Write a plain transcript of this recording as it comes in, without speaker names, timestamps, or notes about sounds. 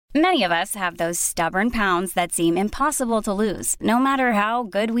Many of us have those stubborn pounds that seem impossible to lose, no matter how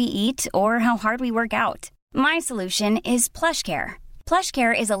good we eat or how hard we work out. My solution is PlushCare.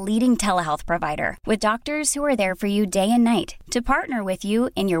 PlushCare is a leading telehealth provider with doctors who are there for you day and night to partner with you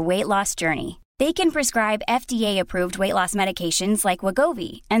in your weight loss journey. They can prescribe FDA-approved weight loss medications like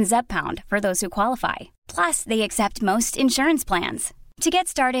Wegovy and Zepbound for those who qualify. Plus, they accept most insurance plans. To get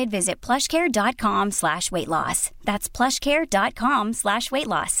started, visit plushcare.com/weightloss. That's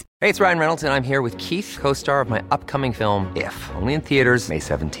plushcare.com/weightloss. Hey, it's Ryan Reynolds, and I'm here with Keith, co-star of my upcoming film, If, only in theaters May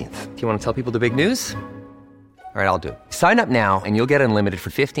 17th. Do you want to tell people the big news? All right, I'll do it. Sign up now and you'll get unlimited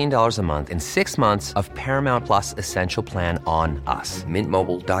for $15 a month and 6 months of Paramount Plus Essential Plan on us.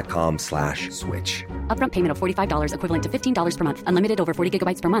 MintMobile.com/switch. Upfront payment of $45 equivalent to $15 per month. Unlimited over 40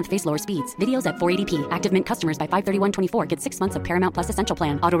 gigabytes per month. Face lower speeds. Videos at 480p. Active Mint customers by 531.24 get 6 months of Paramount Plus Essential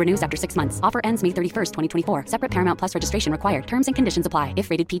Plan. Auto renews after 6 months. Offer ends May 31st, 2024. Separate Paramount Plus registration required. Terms and conditions apply if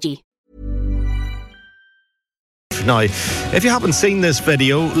rated PG. Now, if you haven't seen this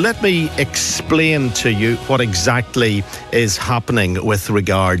video, let me explain to you what exactly is happening with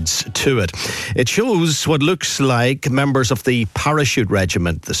regards to it. It shows what looks like members of the parachute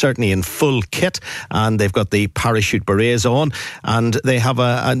regiment. They're certainly in full kit, and they've got the parachute berets on, and they have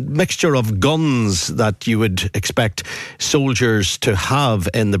a mixture of guns that you would expect soldiers to have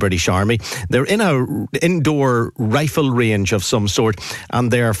in the British Army. They're in an indoor rifle range of some sort, and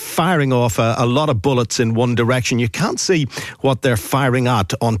they're firing off a lot of bullets in one direction. You can't see what they're firing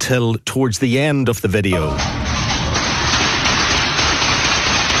at until towards the end of the video.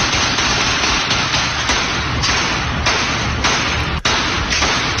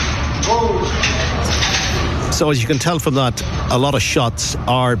 So as you can tell from that, a lot of shots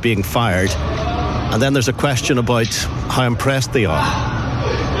are being fired, and then there's a question about how impressed they are.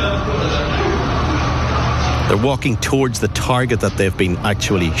 They're walking towards the target that they've been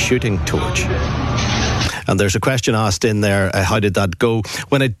actually shooting towards. And there's a question asked in there, how did that go?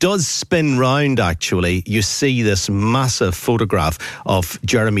 When it does spin round, actually, you see this massive photograph of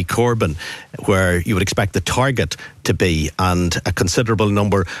Jeremy Corbyn, where you would expect the target to be, and a considerable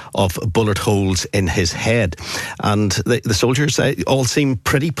number of bullet holes in his head. And the soldiers all seem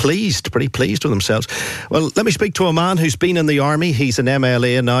pretty pleased with themselves. Well, let me speak to a man who's been in the army. He's an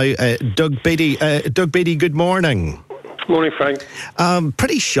MLA now, Doug Beattie. Doug Beattie, good morning. Morning, Frank.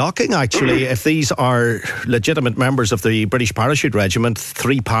 Pretty shocking, actually, if these are legitimate members of the British Parachute Regiment,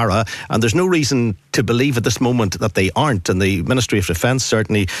 3 Para, and there's no reason to believe at this moment that they aren't, and the Ministry of Defence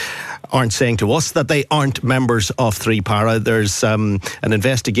certainly aren't saying to us that they aren't members of 3 Para. There's an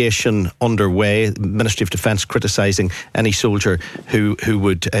investigation underway, the Ministry of Defence criticising any soldier who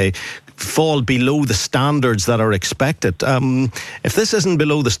would fall below the standards that are expected. If this isn't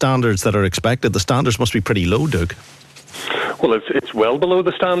below the standards that are expected, the standards must be pretty low, Doug. Well, it's well below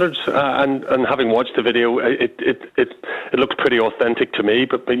the standards, and having watched the video, it looks pretty authentic to me.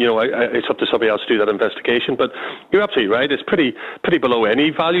 But you know, it's up to somebody else to do that investigation. But you're absolutely right; it's pretty below any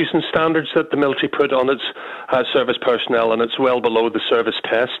values and standards that the military put on its service personnel, and it's well below the service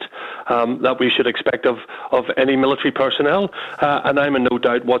test that we should expect of any military personnel. And I'm in no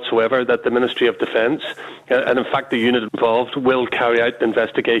doubt whatsoever that the Ministry of Defence, and in fact the unit involved, will carry out an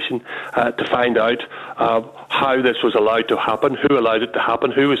investigation to find out how this was allowed to happen, who allowed it to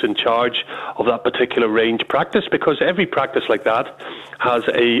happen, who was in charge of that particular range practice, because every practice like that has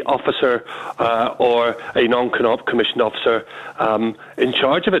a officer or a non-commissioned officer in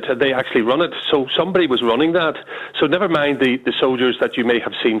charge of it. They actually run it, so somebody was running that. So never mind the soldiers that you may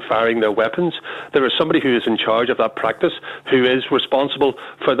have seen firing their weapons, there is somebody who is in charge of that practice, who is responsible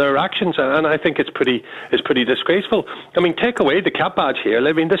for their actions, and I think it's pretty disgraceful. I mean, take away the cap badge here.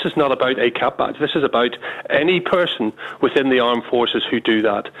 I mean, this is not about a cap badge. This is about any person within the armed forces who do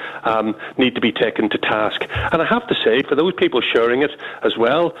that need to be taken to task. And I have to say, for those people sharing it as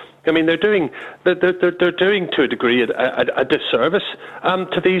well, I mean, they're doing to a degree a disservice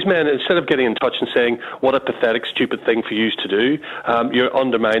to these men. Instead of getting in touch and saying what a pathetic, stupid thing for you to do, you're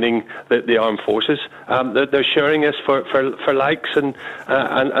undermining the armed forces. They're sharing this for likes and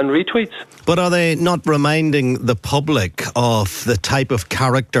retweets. But are they not reminding the public of the type of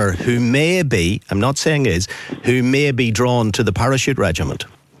character who may be, I'm not saying is, who may be drawn to the parachute regiment?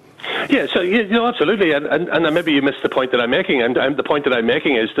 Yeah, so absolutely, and maybe you missed the point that I'm making, and the point that I'm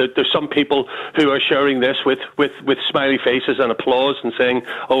making is that there's some people who are sharing this with smiley faces and applause and saying,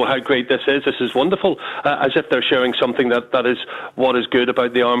 "Oh, how great this is wonderful," as if they're sharing something that is what is good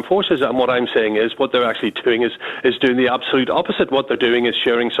about the armed forces. And what I'm saying is, what they're actually doing is doing the absolute opposite. What they're doing is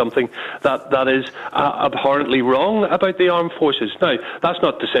sharing something that is abhorrently wrong about the armed forces. Now, that's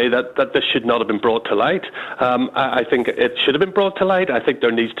not to say that this should not have been brought to light. I think it should have been brought to light. I think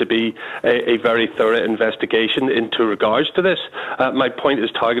there needs to be a very thorough investigation into regards to this. My point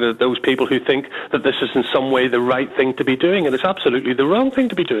is targeted at those people who think that this is in some way the right thing to be doing, and it's absolutely the wrong thing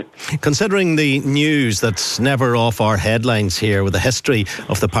to be doing. Considering the news that's never off our headlines here with the history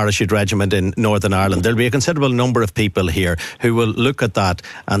of the Parachute Regiment in Northern Ireland, there'll be a considerable number of people here who will look at that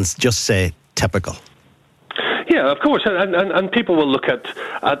and just say, typical. Yeah, of course, and people will look at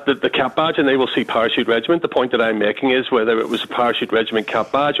the cap badge and they will see Parachute Regiment. The point that I'm making is whether it was a Parachute Regiment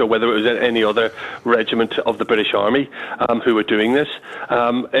cap badge or whether it was any other regiment of the British Army who were doing this,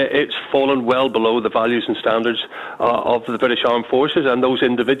 it's fallen well below the values and standards of the British Armed Forces, and those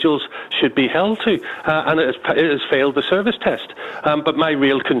individuals should be held to, and it has failed the service test. But my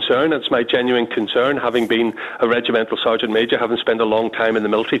real concern, it's my genuine concern, having been a regimental sergeant major, having spent a long time in the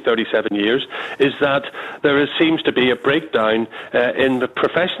military, 37 years, is that there seems to be a breakdown in the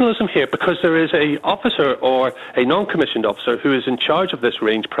professionalism here, because there is a officer or a non-commissioned officer who is in charge of this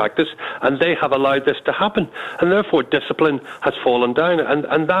range practice, and they have allowed this to happen, and therefore discipline has fallen down,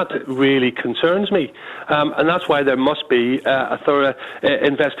 and that really concerns me, and that's why there must be a thorough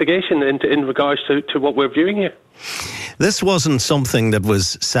investigation in regards to what we're viewing here. This wasn't something that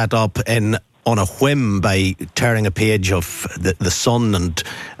was set up on a whim by tearing a page of the Sun and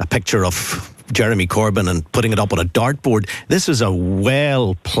a picture of Jeremy Corbyn and putting it up on a dartboard. This is a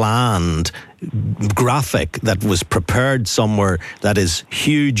well-planned graphic that was prepared somewhere that is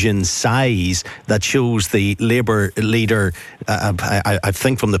huge in size, that shows the Labour leader. I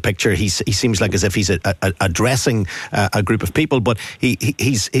think from the picture he seems like as if he's addressing a group of people, but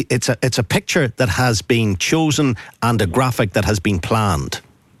it's a picture that has been chosen and a graphic that has been planned.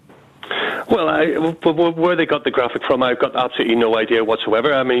 Well, where they got the graphic from, I've got absolutely no idea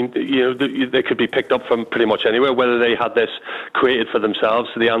whatsoever. I mean, they could be picked up from pretty much anywhere. Whether they had this created for themselves,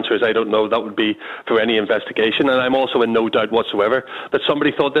 the answer is I don't know. That would be for any investigation. And I'm also in no doubt whatsoever that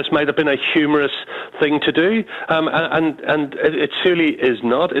somebody thought this might have been a humorous thing to do. And it surely is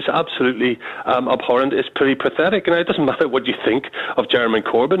not. It's absolutely abhorrent. It's pretty pathetic. And it doesn't matter what you think of Jeremy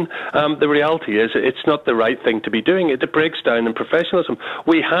Corbyn. The reality is it's not the right thing to be doing. It breaks down in professionalism.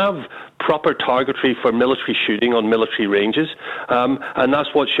 We have proper targetry for military shooting on military ranges, and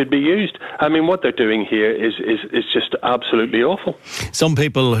that's what should be used. I mean, what they're doing here is just absolutely awful. Some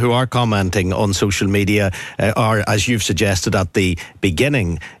people who are commenting on social media are, as you've suggested at the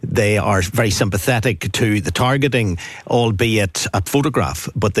beginning, they are very sympathetic to the targeting, albeit a photograph,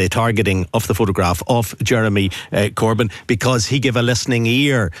 but the targeting of the photograph of Jeremy Corbyn, because he gave a listening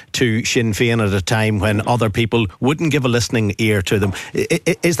ear to Sinn Féin at a time when other people wouldn't give a listening ear to them.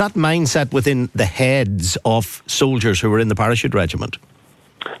 Is that mindset within the heads of soldiers who were in the Parachute Regiment?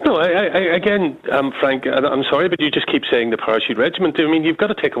 No, again, Frank, I'm sorry, but you just keep saying the Parachute Regiment. I mean, you've got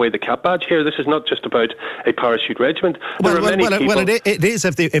to take away the cap badge here. This is not just about a Parachute Regiment. It is.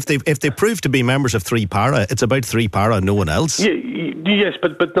 If they prove to be members of 3 Para, it's about 3 Para, no one else. Yes,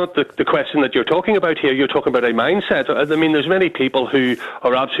 but not the question that you're talking about here. You're talking about a mindset. I mean, there's many people who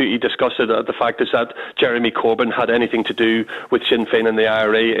are absolutely disgusted at the fact is that Jeremy Corbyn had anything to do with Sinn Féin and the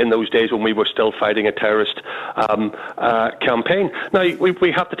IRA in those days when we were still fighting a terrorist campaign. Now,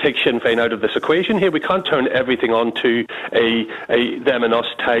 we have to take Sinn Féin out of this equation here. We can't turn everything onto a them and us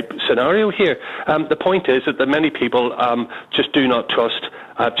type scenario here. The point is that many people just do not trust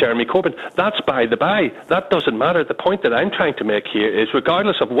Jeremy Corbyn. That's by the by. That doesn't matter. The point that I'm trying to make here is,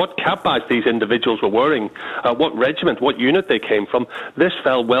 regardless of what cap badge these individuals were wearing, what regiment, what unit they came from, this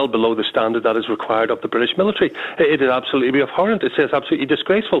fell well below the standard that is required of the British military. It is absolutely abhorrent. It is absolutely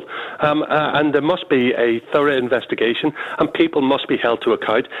disgraceful. And there must be a thorough investigation, and people must be held to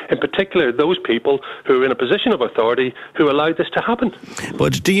account, in particular those people who are in a position of authority who allowed this to happen.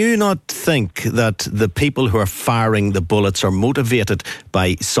 But do you not think that the people who are firing the bullets are motivated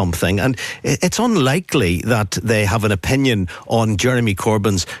by something? And it's unlikely that they have an opinion on Jeremy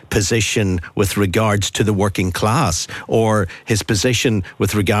Corbyn's position with regards to the working class, or his position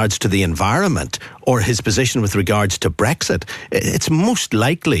with regards to the environment, or his position with regards to Brexit. It's most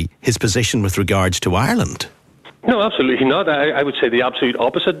likely his position with regards to Ireland. No, absolutely not. I would say the absolute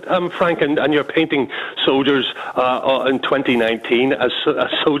opposite, Frank. And you're painting soldiers in 2019 as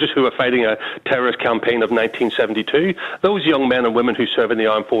soldiers who are fighting a terrorist campaign of 1972. Those young men and women who serve in the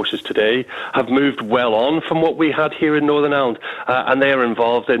armed forces today have moved well on from what we had here in Northern Ireland, and they are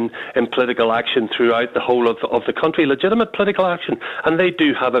involved in political action throughout the whole of the country, legitimate political action. And they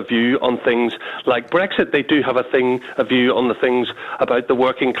do have a view on things like Brexit. They do have a view on the things about the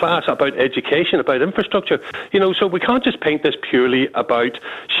working class, about education, about infrastructure. So we can't just paint this purely about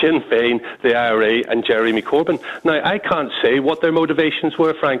Sinn Féin, the IRA and Jeremy Corbyn. Now, I can't say what their motivations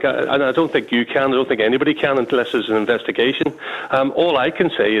were, Frank, and I don't think you can. I don't think anybody can unless there's an investigation. All I can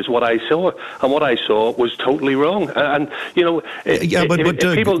say is what I saw, and what I saw was totally wrong.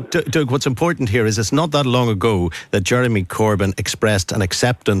 Doug, what's important here is it's not that long ago that Jeremy Corbyn expressed an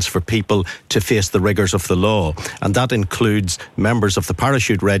acceptance for people to face the rigours of the law, and that includes members of the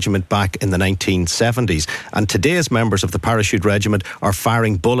Parachute Regiment back in the 1970s. And today's members of the Parachute Regiment are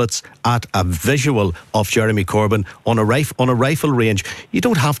firing bullets at a visual of Jeremy Corbyn on a rifle range. You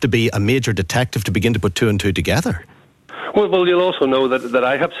don't have to be a major detective to begin to put two and two together. Well, you'll also know that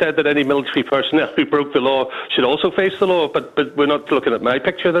I have said that any military personnel who broke the law should also face the law, but we're not looking at my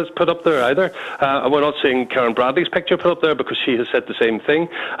picture that's put up there either. And we're not seeing Karen Bradley's picture put up there because she has said the same thing.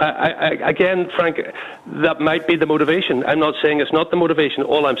 Again, Frank, that might be the motivation. I'm not saying it's not the motivation.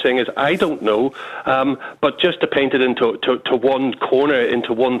 All I'm saying is I don't know, but just to paint it into one corner,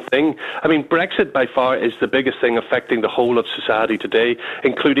 into one thing. I mean, Brexit by far is the biggest thing affecting the whole of society today,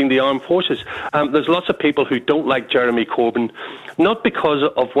 including the armed forces. There's lots of people who don't like Jeremy Corbyn, not because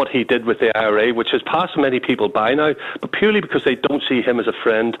of what he did with the IRA, which has passed many people by now, but purely because they don't see him as a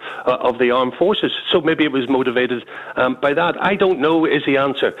friend of the armed forces. So maybe it was motivated by that. I don't know is the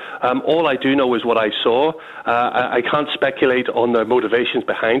answer. All I do know is what I saw. I can't speculate on the motivations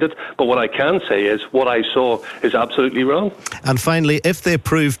behind it, but what I can say is what I saw is absolutely wrong. And finally, if they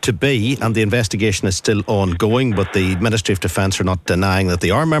prove to be, and the investigation is still ongoing, but the Ministry of Defence are not denying that they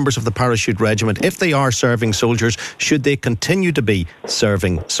are members of the Parachute Regiment, if they are serving soldiers, should they continue to be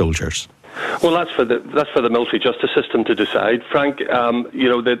serving soldiers? Well, that's for the military justice system to decide, Frank.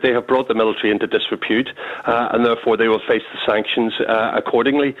 They have brought the military into disrepute, and therefore they will face the sanctions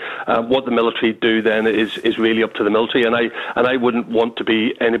accordingly. What the military do then is really up to the military, and I wouldn't want to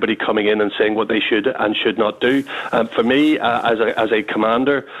be anybody coming in and saying what they should and should not do. For me, as a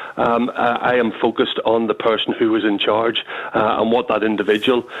commander, I am focused on the person who was in charge and what that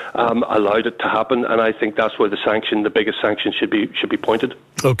individual allowed it to happen, and I think that's where the biggest sanction should be pointed.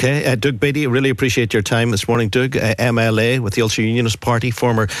 Okay, Doug Beattie, really appreciate your time this morning. Doug, MLA with the Ulster Unionist Party,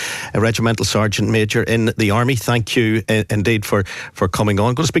 former Regimental Sergeant Major in the Army. Thank you indeed for coming on.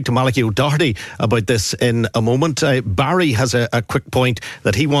 I'm going to speak to Malachy O'Doherty about this in a moment. Barry has a quick point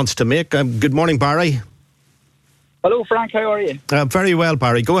that he wants to make. Good morning, Barry. Hello, Frank. How are you? Very well,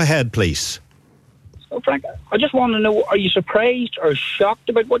 Barry. Go ahead, please. So, Frank, I just want to know, are you surprised or shocked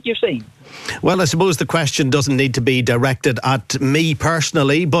about what you've seen? Well, I suppose the question doesn't need to be directed at me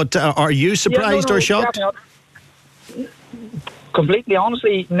personally, but are you surprised or shocked? Completely,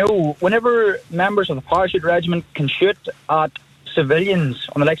 honestly, no. Whenever members of the Parachute Regiment can shoot at civilians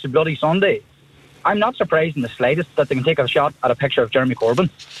on the likes of Bloody Sunday, I'm not surprised in the slightest that they can take a shot at a picture of Jeremy Corbyn.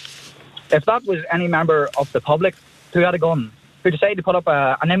 If that was any member of the public who had a gun, who decided to put up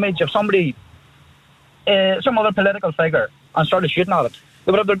an image of somebody, some other political figure, and started shooting at it,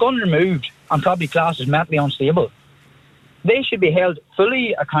 they would have their gun removed and probably classed as mentally unstable. They should be held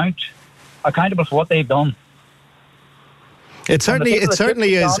fully accountable for what they've done. It certainly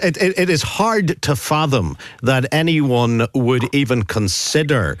is. It is hard to fathom that anyone would even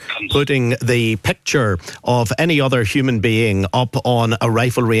consider putting the picture of any other human being up on a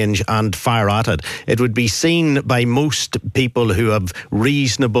rifle range and fire at it. It would be seen by most people who have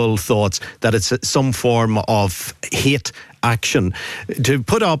reasonable thoughts that it's some form of hate action. To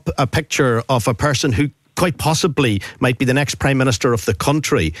put up a picture of a person who quite possibly might be the next Prime Minister of the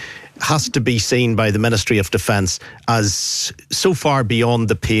country has to be seen by the Ministry of Defence as so far beyond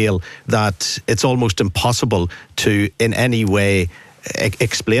the pale that it's almost impossible to in any way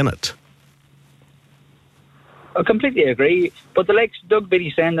explain it. I completely agree, but the likes Doug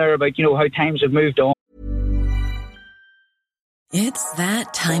Beattie saying there about how times have moved on. It's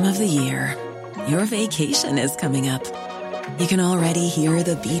that time of the year. Your vacation is coming up. You can already hear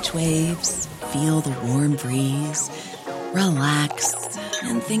the beach waves, feel the warm breeze, relax,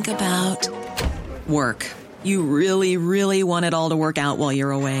 and think about work. You really, really want it all to work out while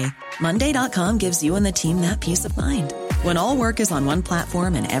you're away. Monday.com gives you and the team that peace of mind. When all work is on one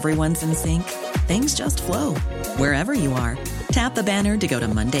platform and everyone's in sync, things just flow. Wherever you are, tap the banner to go to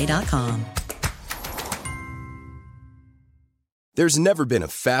Monday.com. There's never been a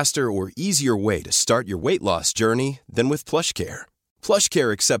faster or easier way to start your weight loss journey than with PlushCare.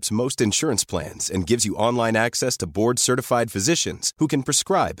 PlushCare accepts most insurance plans and gives you online access to board-certified physicians who can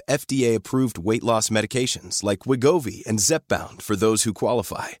prescribe FDA-approved weight loss medications like Wegovy and Zepbound for those who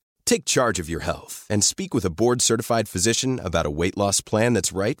qualify. Take charge of your health and speak with a board-certified physician about a weight loss plan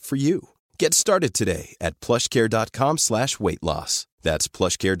that's right for you. Get started today at plushcare.com/weight loss. That's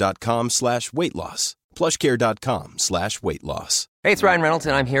plushcare.com/weight loss. plushcare.com/weight loss. Hey, it's Ryan Reynolds,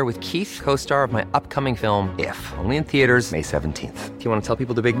 and I'm here with Keith, co-star of my upcoming film, If, only in theaters May 17th. Do you want to tell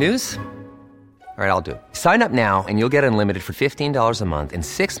people the big news? All right, I'll do it. Sign up now and you'll get unlimited for $15 a month and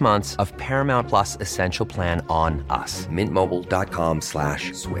 6 months of Paramount Plus Essential Plan on us.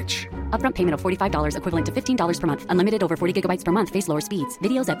 Mintmobile.com/switch. Upfront payment of $45 equivalent to $15 per month. Unlimited over 40 gigabytes per month. Face lower speeds.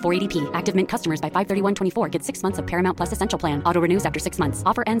 Videos at 480p. Active Mint customers by 531.24 get 6 months of Paramount Plus Essential Plan. Auto renews after 6 months.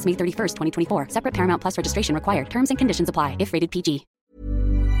 Offer ends May 31st, 2024. Separate Paramount Plus registration required. Terms and conditions apply if rated PG.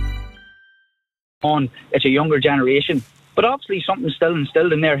 It's a younger generation. But obviously something's still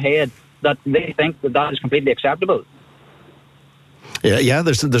instilled in their head that they think that is completely acceptable. Yeah,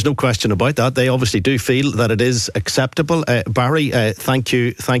 there's no question about that. They obviously do feel that it is acceptable. Barry, thank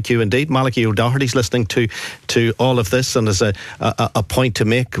you indeed. Malachy O'Doherty's listening to all of this and has a point to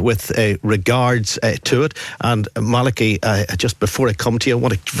make with regards to it. And Malachy, just before I come to you, I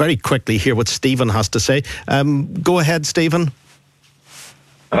want to very quickly hear what Stephen has to say. Go ahead, Stephen.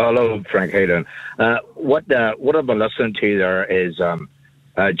 Hello, Frank. How you doing? What I've been listening to there is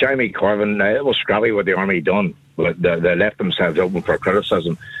Jeremy Corbyn. It was scrappy what the army done, but they left themselves open for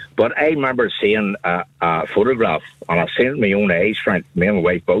criticism. But I remember seeing a photograph, and I've seen it with my own eyes, Frank, me and my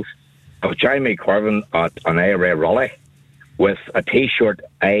wife both, of Jeremy Corbyn at an IRA rally with a T-shirt,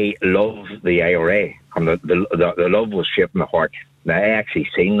 I love the IRA, and the love was shaped in the heart. Now, I actually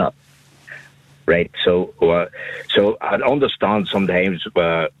seen that. Right, so I understand sometimes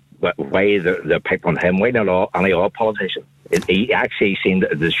why they pick on him. Why not any other politician? He actually seen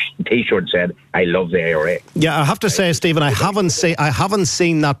the T-shirt said, "I love the IRA." Yeah, I have to say, Stephen, I haven't seen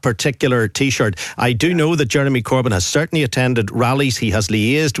that particular T-shirt. I do know that Jeremy Corbyn has certainly attended rallies. He has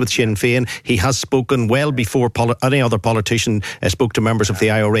liaised with Sinn Féin. He has spoken well before any other politician spoke to members of the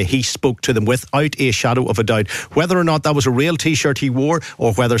IRA. He spoke to them without a shadow of a doubt. Whether or not that was a real T-shirt he wore,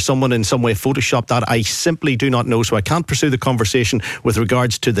 or whether someone in some way photoshopped that, I simply do not know. So I can't pursue the conversation with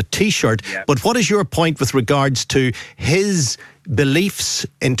regards to the T-shirt. Yeah. But what is your point with regards to his beliefs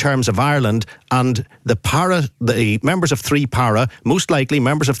in terms of Ireland and the members of Three Para, most likely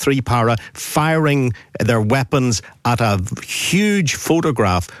members of Three Para, firing their weapons at a huge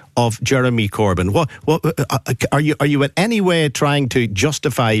photograph of Jeremy Corbyn? What are you in any way trying to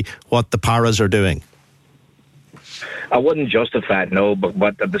justify what the Paras are doing? I wouldn't justify it, no,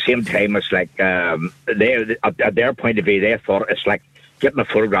 but at the same time, it's like at their point of view, they thought it's like getting a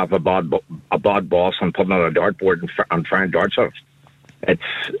photograph of a bad boss and putting it on a dartboard and firing darts at it.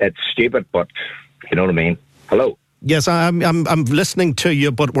 It's stupid, but you know what I mean. Hello. Yes, I'm listening to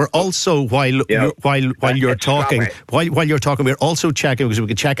you, but we're also while you're talking, we're also checking, because we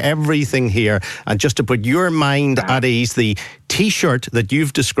can check everything here. And just to put your mind at ease, the T-shirt that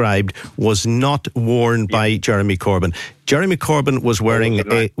you've described was not worn by Jeremy Corbyn. Jeremy Corbyn was wearing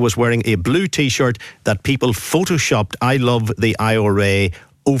a blue T-shirt that people photoshopped "I love the IRA"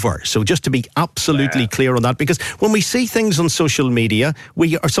 over. So just to be absolutely clear on that, because when we see things on social media,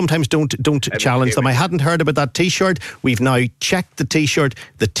 we are sometimes don't challenge them. I hadn't heard about that T-shirt. We've now checked the T-shirt.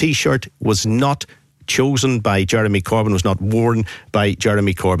 The T-shirt was not chosen by Jeremy Corbyn, was not worn by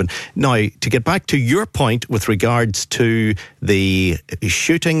Jeremy Corbyn. Now, to get back to your point with regards to the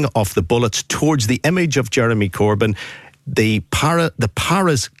shooting of the bullets towards the image of Jeremy Corbyn, the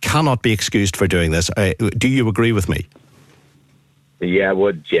Paras cannot be excused for doing this. Do you agree with me? Yeah, I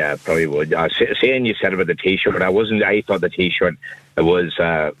would. Yeah, probably would. Saying you said about the T-shirt, I thought the T-shirt was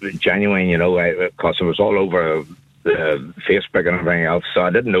genuine, you know, because it was all over Facebook and everything else. So I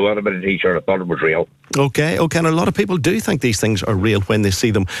didn't know about the T-shirt. I thought it was real. Okay. And a lot of people do think these things are real when they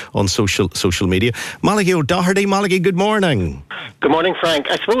see them on social media. Malachy O'Doherty. Malachy, good morning. Good morning, Frank.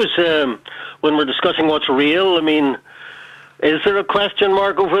 I suppose when we're discussing what's real, I mean, is there a question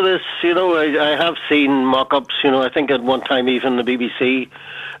mark over this? You know, I have seen mock-ups, you know, I think at one time even the BBC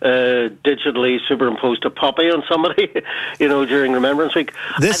digitally superimposed a puppy on somebody, you know, during Remembrance Week.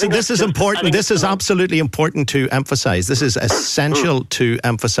 This is important. This is absolutely important to emphasise. This is essential to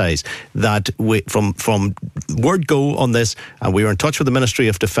emphasise that from word go on this, and we were in touch with the Ministry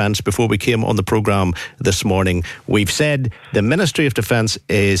of Defence before we came on the programme this morning. We've said the Ministry of Defence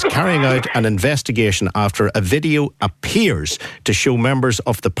is carrying out an investigation after a video appears members to show members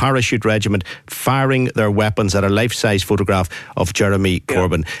of the parachute regiment firing their weapons at a life-size photograph of Jeremy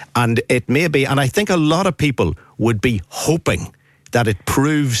Corbyn. And it may be, and I think a lot of people would be hoping that it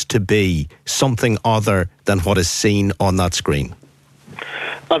proves to be something other than what is seen on that screen.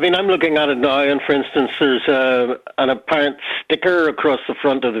 I mean, I'm looking at it now, and for instance, there's an apparent sticker across the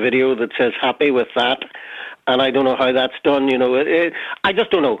front of the video that says "happy with that." And I don't know how that's done, you know. I just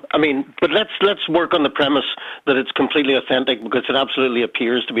don't know. I mean, but let's work on the premise that it's completely authentic, because it absolutely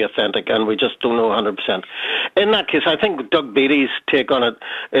appears to be authentic, and we just don't know 100%. In that case, I think Doug Beattie's take on it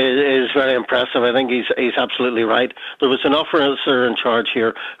is very impressive. I think he's absolutely right. There was an officer in charge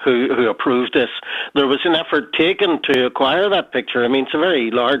here who approved this. There was an effort taken to acquire that picture. I mean, it's a very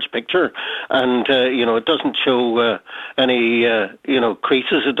large picture, and you know, it doesn't show any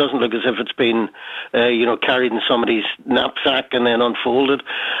creases. It doesn't look as if it's been carried in somebody's knapsack and then unfolded,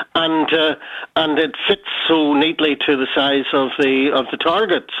 and it fits so neatly to the size of the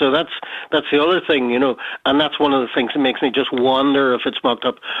target. So that's the other thing, you know, and that's one of the things that makes me just wonder if it's mocked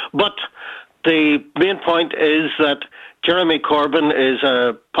up. But the main point is that Jeremy Corbyn is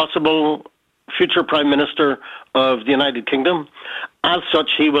a possible future Prime Minister of the United Kingdom. As such,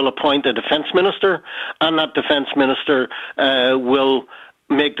 he will appoint a defence minister, and that defence minister will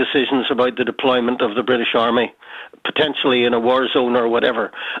make decisions about the deployment of the British Army, potentially in a war zone or whatever.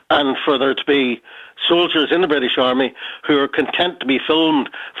 And for there to be soldiers in the British Army who are content to be filmed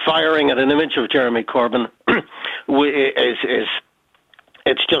firing at an image of Jeremy Corbyn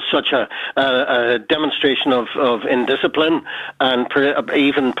it's just such a demonstration of indiscipline and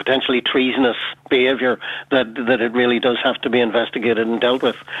even potentially treasonous behaviour that it really does have to be investigated and dealt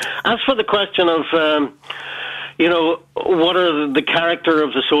with. As for the question of what are the character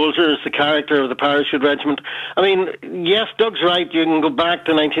of the soldiers, the character of the parachute regiment? I mean, yes, Doug's right. You can go back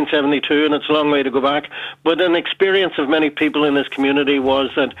to 1972, and it's a long way to go back. But an experience of many people in this community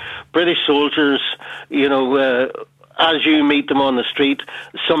was that British soldiers, as you meet them on the street,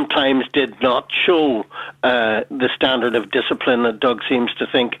 sometimes did not show the standard of discipline that Doug seems to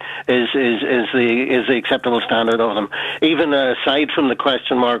think is the acceptable standard of them. Even aside from the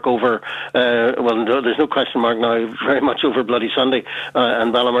question mark over, there's no question mark now, very much over Bloody Sunday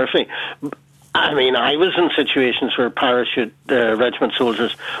and Ballymurphy. I mean, I was in situations where parachute regiment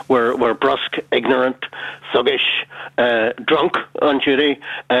soldiers were brusque, ignorant, thuggish, drunk on duty,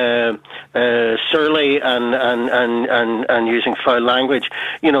 surly, and using foul language.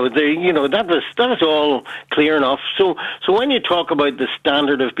 That was all clear enough. So when you talk about the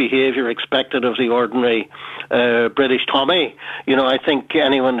standard of behaviour expected of the ordinary British Tommy, I think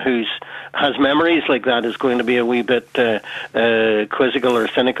anyone has memories like that is going to be a wee bit quizzical or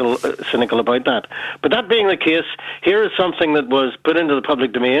cynical about that. But that being the case, here is something that was put into the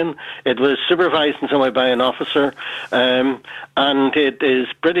public domain. It was supervised in some way by an officer, and it is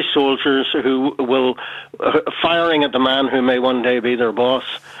British soldiers who will firing at the man who may one day be their boss,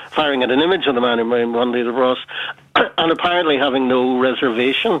 firing at an image of the man who may one day be their boss, and apparently having no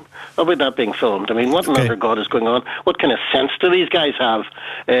reservation about that being filmed. I mean, what under God is going on? What kind of sense do these guys have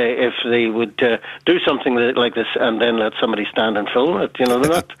if they would do something like this and then let somebody stand and film it? They're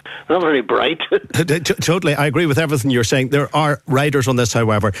not very bright. Totally, I agree with everything you're saying. There are riders on this,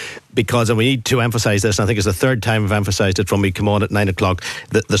 however, and we need to emphasise this, and I think it's the third time I've emphasised it from we come on at 9 o'clock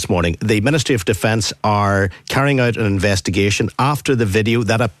this morning. The Ministry of Defence are carrying out an investigation after the video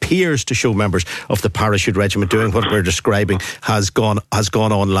that appears to show members of the parachute regiment doing what we're describing has gone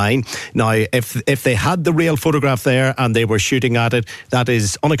online. Now, if they had the real photograph there and they were shooting at it, that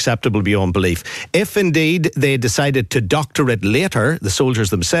is unacceptable beyond belief. If indeed they decided to doctor it later, the soldiers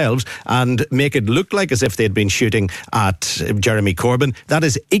themselves, and make it look like as if they'd been shooting at Jeremy Corbyn, that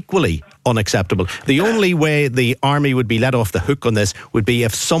is equally unacceptable. The only way the army would be let off the hook on this would be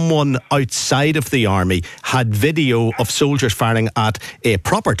if someone outside of the army had video of soldiers firing at a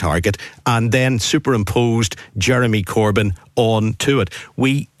proper target and then superimposed Jeremy Corbyn onto it.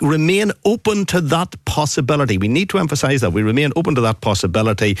 We remain open to that possibility. We need to emphasise that. We remain open to that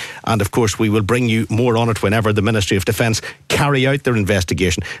possibility, and of course we will bring you more on it whenever the Ministry of Defence carry out their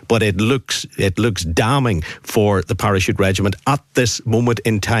investigation. But it looks damning for the parachute regiment at this moment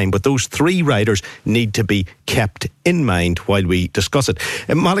in time. But those three riders need to be kept in mind while we discuss it.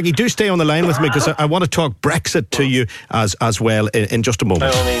 Malachy, do stay on the line with me, because I want to talk Brexit to you as well in just a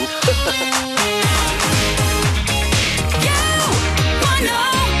moment.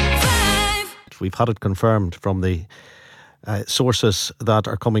 We've had it confirmed from the sources that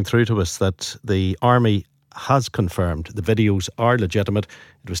are coming through to us that the army has confirmed the videos are legitimate.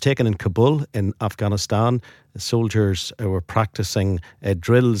 It was taken in Kabul in Afghanistan. The soldiers were practicing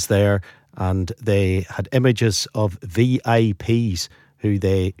drills there, and they had images of VIPs who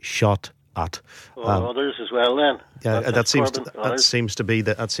they shot at. Others as well then. Yeah, that seems to be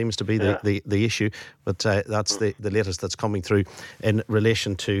the issue. But that's the latest that's coming through in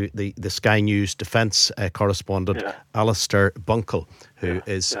relation to the Sky News defence correspondent Alistair Bunkle, who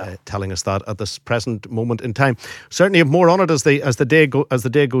is telling us that at this present moment in time. Certainly have more on it as the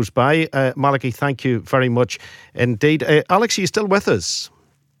day goes by. Malachy, thank you very much indeed. Alex, are you still with us?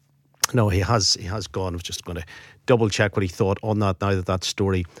 No, he has gone. I was just going to double check what he thought on that now that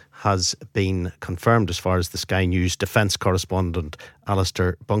story has been confirmed as far as the Sky News defence correspondent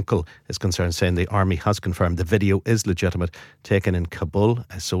Alistair Bunkle is concerned, saying the army has confirmed the video is legitimate, taken in Kabul,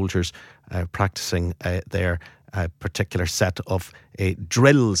 soldiers practising their particular set of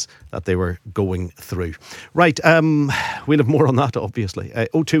drills that they were going through. Right, we'll have more on that, obviously.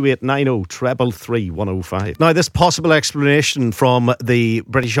 02890 333 105. Now, this possible explanation from the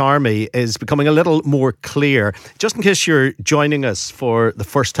British Army is becoming a little more clear. Just in case you're joining us for the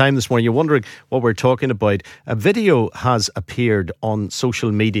first time this morning, you're wondering what we're talking about, a video has appeared on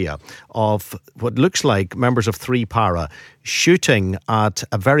social media of what looks like members of 3-Para shooting at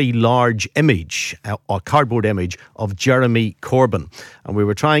a very large image, a cardboard image of Jeremy Corbyn. And we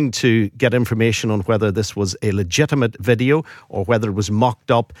were trying to get information on whether this was a legitimate video or whether it was mocked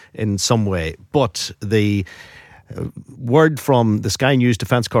up in some way. But the word from the Sky News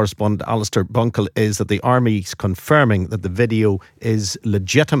defence correspondent Alistair Bunkle is that the army's confirming that the video is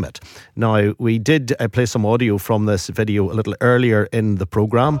legitimate. Now, we did play some audio from this video a little earlier in the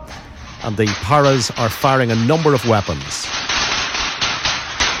programme, and the Paras are firing a number of weapons.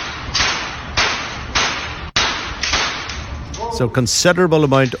 So considerable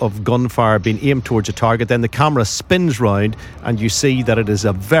amount of gunfire being aimed towards a target. Then the camera spins round and you see that it is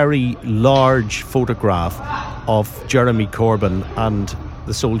a very large photograph of Jeremy Corbyn, and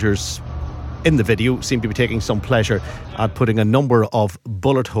the soldiers in the video seem to be taking some pleasure at putting a number of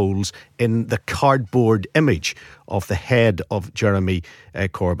bullet holes in the cardboard image of the head of Jeremy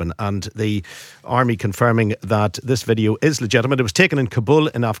Corbyn. And the army confirming that this video is legitimate. It was taken in Kabul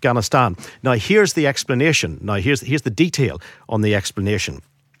in Afghanistan. Now, here's the explanation. Now, here's the detail on the explanation.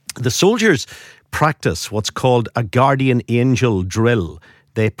 The soldiers practice what's called a guardian angel drill.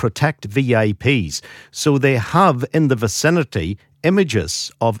 They protect VIPs. So they have in the vicinity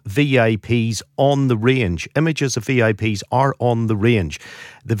images of VIPs on the range. Images of VIPs are on the range.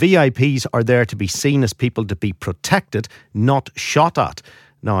 The VIPs are there to be seen as people to be protected, not shot at.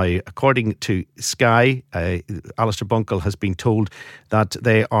 Now, according to Sky, Alistair Bunkle has been told that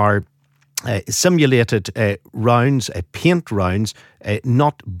they are simulated rounds, paint rounds,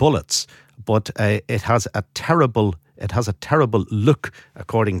 not bullets, but it has a terrible look,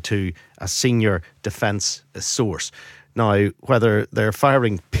 according to a senior defence source. Now, whether they're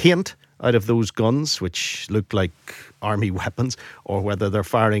firing paint out of those guns, which look like army weapons, or whether they're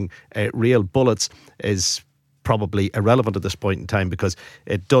firing real bullets is probably irrelevant at this point in time, because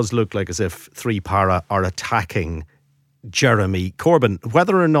it does look like as if 3-Para are attacking Jeremy Corbyn.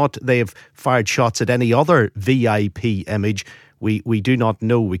 Whether or not they've fired shots at any other VIP image, we do not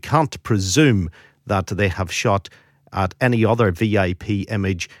know. We can't presume that they have shot at any other VIP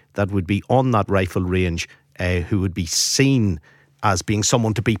image that would be on that rifle range, who would be seen as being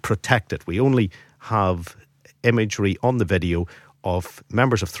someone to be protected. We only have imagery on the video of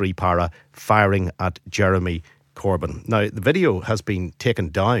members of 3-Para firing at Jeremy Corbyn. Now, the video has been taken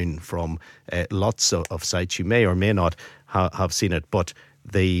down from lots of sites. You may or may not have seen it, but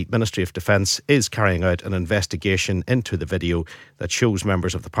the Ministry of Defence is carrying out an investigation into the video that shows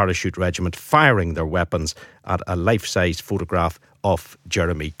members of the Parachute Regiment firing their weapons at a life-size photograph of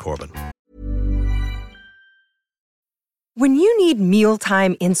Jeremy Corbyn. When you need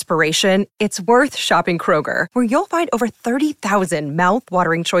mealtime inspiration, it's worth shopping Kroger, where you'll find over 30,000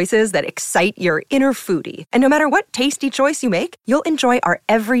 mouth-watering choices that excite your inner foodie. And no matter what tasty choice you make, you'll enjoy our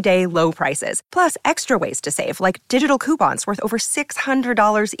everyday low prices, plus extra ways to save, like digital coupons worth over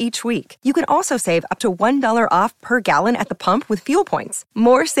 $600 each week. You can also save up to $1 off per gallon at the pump with fuel points.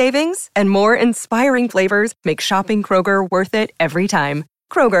 More savings and more inspiring flavors make shopping Kroger worth it every time.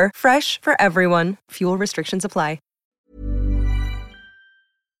 Kroger, fresh for everyone. Fuel restrictions apply.